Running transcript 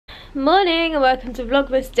Morning and welcome to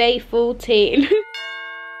Vlogmas day 14.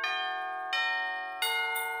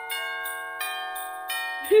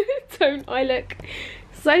 Don't I look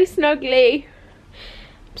so snuggly?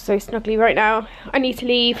 I'm so snuggly right now. I need to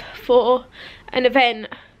leave for an event.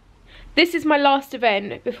 This is my last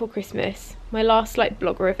event before Christmas. My last like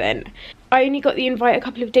blogger event. I only got the invite a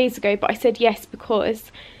couple of days ago, but I said yes because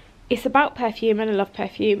it's about perfume and I love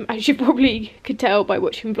perfume, as you probably could tell by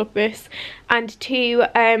watching Vlogmas. And two,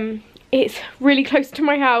 it's really close to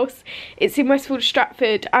my house. It's in Westfield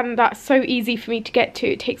Stratford and that's so easy for me to get to.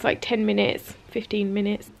 It takes like 10 minutes, 15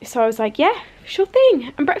 minutes. So I was like, yeah, sure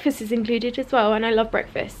thing. And breakfast is included as well and I love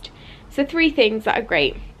breakfast. So 3 things that are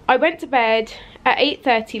great. I went to bed at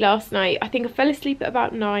 8:30 last night. I think I fell asleep at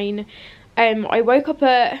about 9. I woke up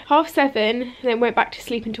at 7:30 and then went back to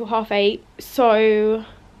sleep until 8:30. So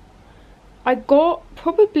I got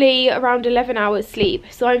probably around 11 hours sleep.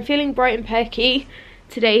 So I'm feeling bright and perky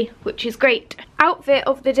today, which is great. Outfit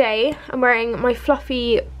of the day, I'm wearing my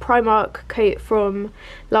fluffy Primark coat from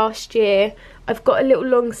last year. I've got a little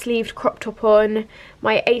long sleeved crop top on,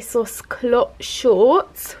 my ASOS clot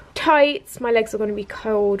shorts, tights, my legs are going to be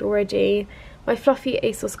cold already, my fluffy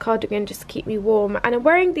ASOS cardigan just to keep me warm, and I'm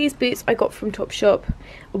wearing these boots I got from Topshop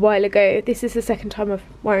a while ago. This is the second time I'm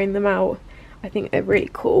wearing them out. I think they're really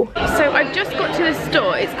cool. So I've just got to the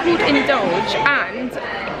store. It's called Indulge and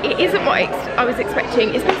it isn't what I was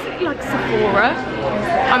expecting. It's basically like Sephora.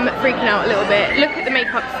 I'm freaking out a little bit. Look at the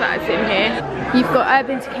makeup that's in here. You've got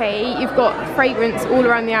Urban Decay, you've got fragrance all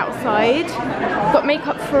around the outside. You've got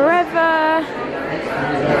Makeup Forever.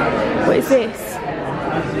 What is this?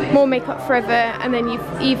 More Makeup Forever, and then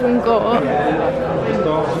you've even got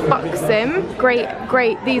Buxom.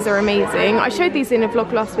 Great, these are amazing. I showed these in a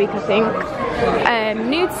vlog last week, I think.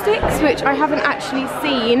 Nude sticks, which I haven't actually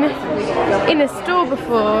seen in a store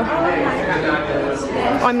before.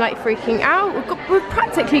 I'm like freaking out. We've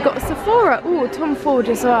practically got Sephora. Oh, Tom Ford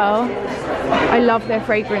as well. I love their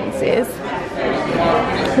fragrances.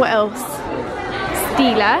 What else?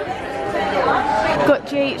 Stila. Got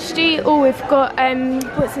GHD. Oh, we've got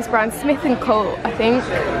what's this brand? Smith & Co, I think.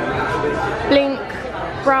 Blink,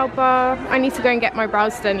 Brow Bar. I need to go and get my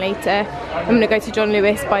brows done later. I'm gonna go to John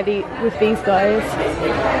Lewis with these guys.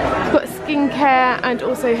 Got skincare and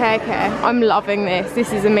also hair care. I'm loving this.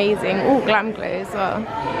 This is amazing. Oh, Glam Glow as well.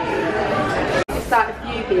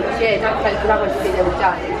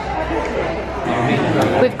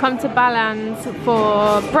 We've come to Balans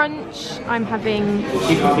for brunch. I'm having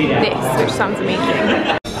this, which sounds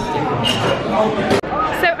amazing.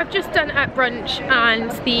 So I've just done at brunch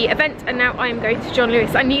and the event, and now I'm going to John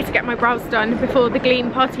Lewis. I need to get my brows done before the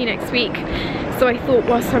Gleam party next week. So I thought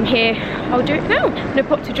whilst I'm here, I'll do it now. I'm gonna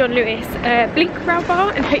pop to John Lewis, Blink Brow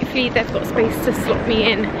Bar, and hopefully they've got space to slot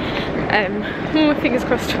me in. Fingers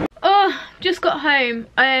crossed. Oh, just got home.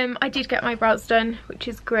 I did get my brows done, which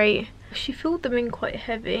is great. She filled them in quite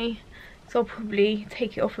heavy, so I'll probably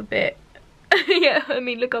take it off a bit. Yeah, I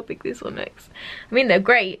mean, look how big this one looks. I mean, they're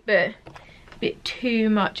great, but a bit too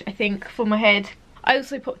much, I think, for my head. I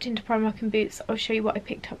also popped into Primark and Boots. I'll show you what I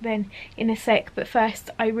picked up then in a sec, but first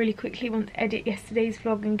I really quickly want to edit yesterday's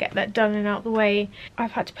vlog and get that done and out the way.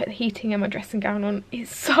 I've had to put the heating and my dressing gown on.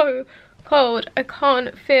 It's so cold. I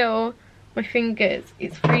can't feel my fingers.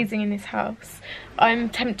 It's freezing in this house. I'm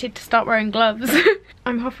tempted to start wearing gloves.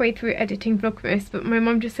 I'm halfway through editing Vlogmas, but my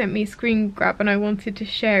mum just sent me a screen grab and I wanted to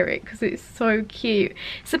share it because it's so cute.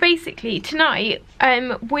 So basically tonight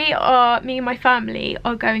me and my family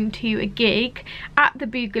are going to a gig at the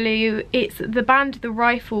Boogaloo. It's the band The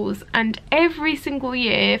Rifles, and every single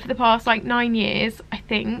year for the past like 9 years, I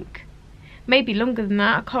think, maybe longer than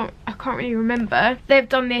that, I can't really remember, they've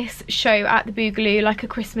done this show at the Boogaloo, like a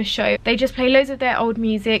Christmas show. They just play loads of their old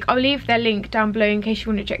music. I'll leave their link down below in case you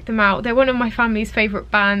want to check them out. They're one of my family's favourite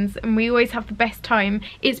bands and we always have the best time.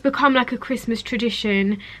 It's become like a Christmas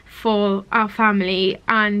tradition for our family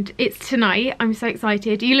and it's tonight. I'm so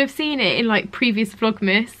excited. You'll have seen it in like previous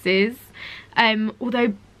Vlogmases,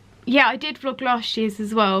 although yeah, I did vlog last year's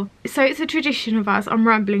as well. So it's a tradition of ours. I'm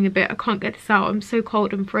rambling a bit, I can't get this out, I'm so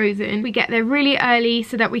cold and frozen. We get there really early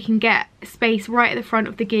so that we can get space right at the front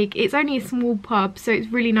of the gig. It's only a small pub, so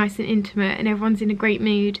it's really nice and intimate and everyone's in a great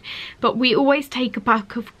mood. But we always take a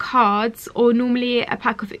pack of cards, or normally a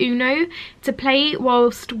pack of Uno, to play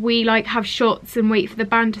whilst we like have shots and wait for the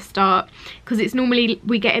band to start, because it's normally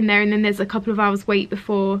we get in there and then there's a couple of hours wait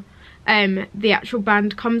before the actual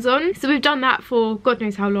band comes on. So we've done that for God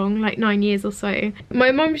knows how long, like 9 years or so.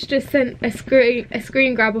 My mum's just sent a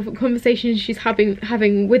screen grab of a conversation she's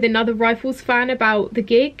having with another Rifles fan about the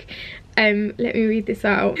gig, Let me read this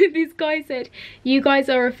out. This guy said, "You guys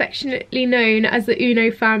are affectionately known as the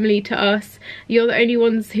Uno family to us. You're the only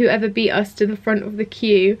ones who ever beat us to the front of the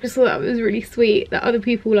queue." I just thought that was really sweet, that other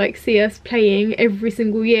people like see us playing every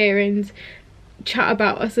single year and chat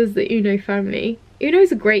about us as the Uno family.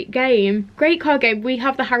 Uno's a great game, great card game. We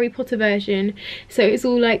have the Harry Potter version, so it's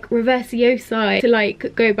all like reversiosi to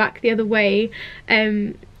like go back the other way.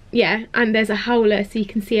 Yeah, and there's a howler so you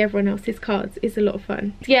can see everyone else's cards. It's a lot of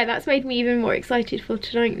fun. Yeah, that's made me even more excited for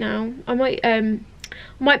tonight now. I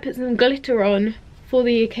might put some glitter on for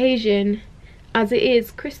the occasion, as it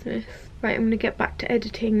is Christmas. Right, I'm gonna get back to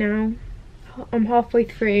editing now. I'm halfway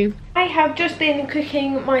through. I have just been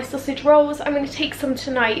cooking my sausage rolls. I'm going to take some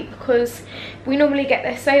tonight because we normally get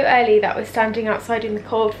there so early that we're standing outside in the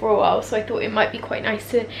cold for a while, so I thought it might be quite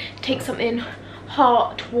nice to take something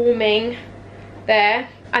heartwarming there.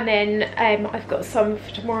 And then I've got some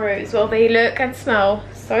for tomorrow as well. They look and smell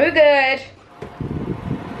so good.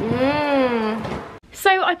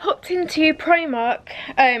 So I popped into Primark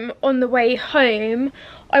on the way home.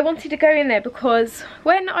 I wanted to go in there because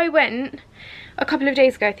when I went a couple of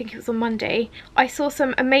days ago, I think it was on Monday, I saw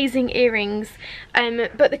some amazing earrings,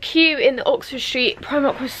 but the queue in the Oxford Street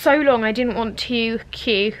Primark was so long I didn't want to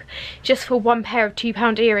queue just for one pair of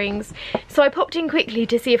 £2 earrings. So I popped in quickly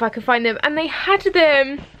to see if I could find them, and they had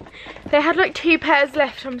them. They had like 2 pairs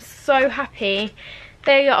left. I'm so happy.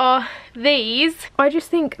 They are these. I just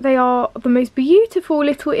think they are the most beautiful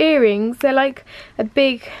little earrings. They're like a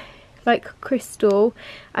big like crystal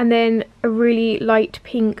and then a really light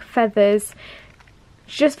pink feathers.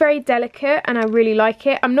 It's just very delicate and I really like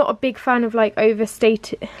it. I'm not a big fan of like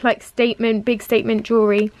overstated, like big statement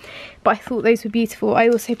jewellery, but I thought those were beautiful. I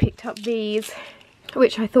also picked up these,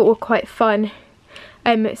 which I thought were quite fun.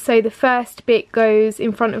 So the first bit goes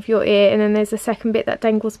in front of your ear, and then there's a second bit that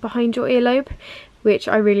dangles behind your earlobe, which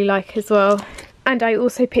I really like as well. And I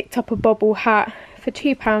also picked up a bobble hat for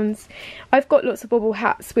 £2. I've got lots of bobble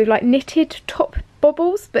hats with like knitted top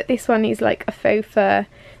bobbles, but this one is like a faux fur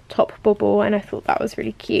top bobble, and I thought that was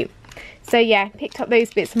really cute. So yeah, picked up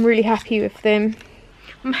those bits. I'm really happy with them.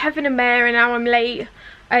 I'm having a mare and now I'm late.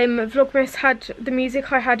 Vlogmas had the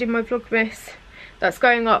music I had in my Vlogmas that's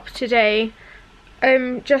going up today.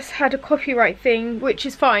 Just had a copyright thing, which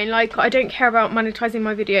is fine. Like, I don't care about monetizing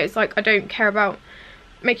my videos. Like, I don't care about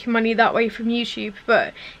making money that way from YouTube,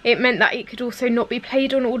 but it meant that it could also not be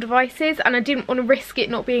played on all devices, and I didn't want to risk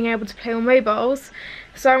it not being able to play on mobiles,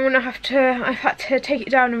 so I've had to take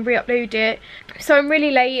it down and re-upload it. So I'm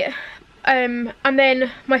really late, and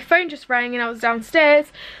then my phone just rang and I was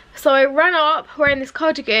downstairs, so I ran up wearing this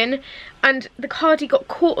cardigan, and the cardi got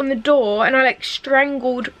caught on the door and I like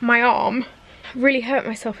strangled my arm. Really hurt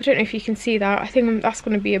myself. I don't know if you can see that. I think that's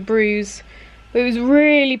going to be a bruise. It was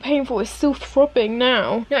really painful. It's still throbbing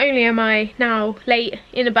now. Not only am I now late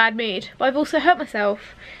in a bad mood, but I've also hurt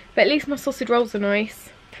myself. But at least my sausage rolls are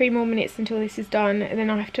nice. 3 more minutes until this is done, and then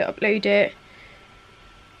I have to upload it,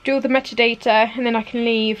 do all the metadata, and then I can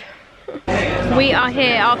leave. We are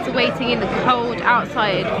here after waiting in the cold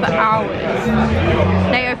outside for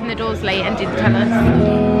hours. They opened the doors late and didn't tell us,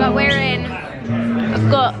 but we're in. I've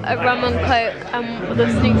got a rum and coke and the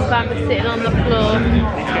Snooks fan is sitting on the floor.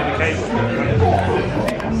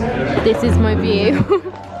 This is my view.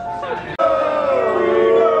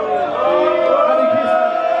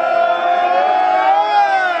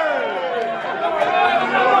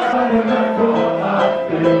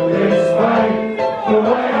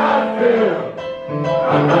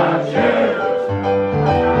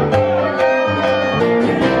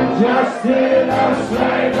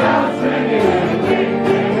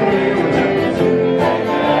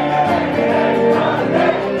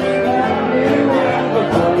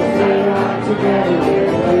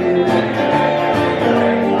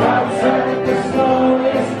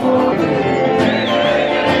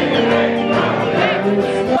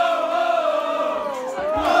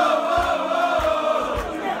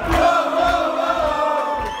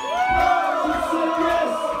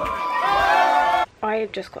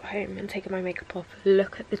 I've just got home and taken my makeup off.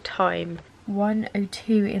 Look at the time.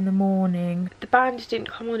 1:02 in the morning. The band didn't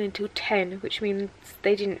come on until 10, which means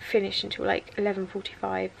they didn't finish until like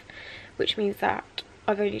 11:45, which means that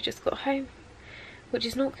I've only just got home, which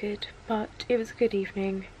is not good, but it was a good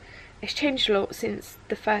evening. It's changed a lot since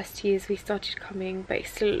the first years we started coming, but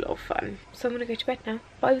it's still a lot of fun. So I'm gonna go to bed now.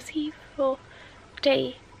 But I will see you for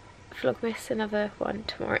day Vlogmas, another one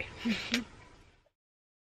tomorrow.